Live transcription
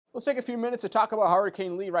Let's take a few minutes to talk about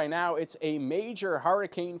Hurricane Lee right now. It's a major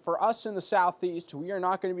hurricane for us in the southeast. We are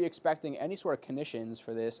not going to be expecting any sort of conditions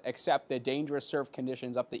for this except the dangerous surf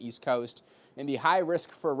conditions up the east coast and the high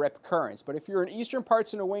risk for rip currents. But if you're in eastern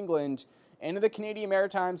parts of New England and in the Canadian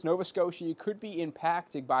Maritimes, Nova Scotia, you could be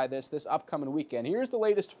impacted by this upcoming weekend. Here's the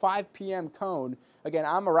latest 5 p.m. cone. Again,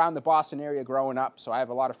 I'm around the Boston area growing up, so I have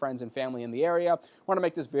a lot of friends and family in the area. I want to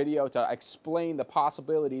make this video to explain the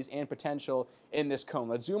possibilities and potential in this cone.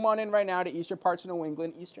 Let's zoom on in right now to eastern parts of New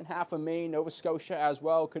England, eastern half of Maine, Nova Scotia as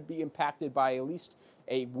well. Could be impacted by at least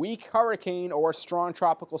a weak hurricane or strong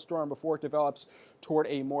tropical storm before it develops toward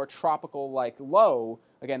a more tropical-like low.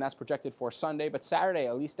 Again, that's projected for Sunday, but Saturday,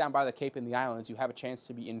 at least down by the Cape and the Islands, you have a chance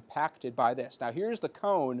to be impacted by this. Now, here's the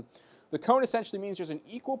cone. The cone essentially means there's an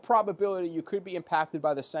equal probability you could be impacted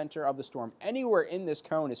by the center of the storm. Anywhere in this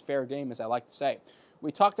cone is fair game, as I like to say.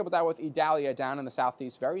 We talked about that with Idalia down in the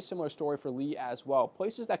southeast. Very similar story for Lee as well.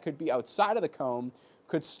 Places that could be outside of the cone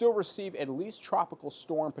could still receive at least tropical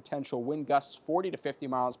storm potential, wind gusts 40 to 50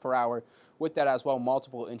 miles per hour. With that as well,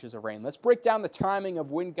 multiple inches of rain. Let's break down the timing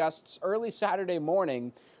of wind gusts early Saturday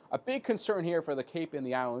morning. A big concern here for the Cape and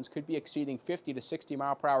the Islands could be exceeding 50 to 60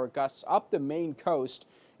 mile per hour gusts up the Maine coast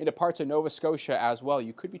into parts of Nova Scotia as well.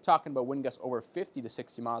 You could be talking about wind gusts over 50 to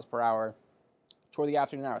 60 miles per hour toward the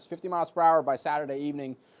afternoon hours. 50 miles per hour by Saturday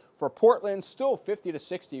evening for Portland, still 50 to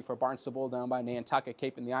 60 for Barnstable down by Nantucket,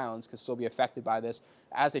 Cape and the Islands could still be affected by this.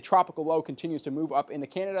 As a tropical low continues to move up into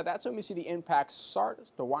Canada, that's when we see the impacts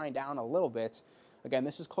start to wind down a little bit. Again,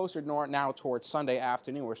 this is closer now towards Sunday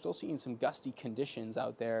afternoon. We're still seeing some gusty conditions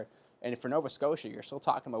out there. And for Nova Scotia, you're still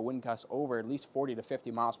talking about wind gusts over at least 40 to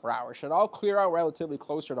 50 miles per hour. Should all clear out relatively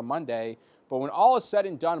closer to Monday. But when all is said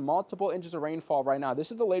and done, multiple inches of rainfall right now.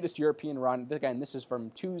 This is the latest European run. Again, this is from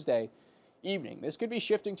Tuesday evening. This could be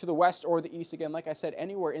shifting to the west or the east. Again, like I said,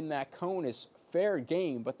 anywhere in that cone is fair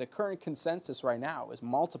game. But the current consensus right now is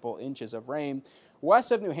multiple inches of rain.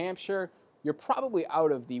 West of New Hampshire, you're probably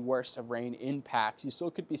out of the worst of rain impacts. You still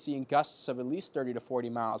could be seeing gusts of at least 30 to 40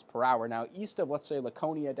 miles per hour. Now, east of, let's say,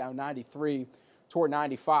 Laconia down 93 toward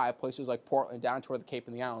 95, places like Portland down toward the Cape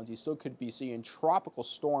and the Islands, you still could be seeing tropical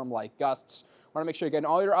storm-like gusts. Want to make sure you're getting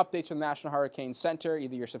all your updates from the National Hurricane Center.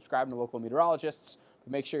 Either you're subscribing to local meteorologists,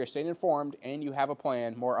 but make sure you're staying informed and you have a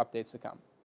plan. More updates to come.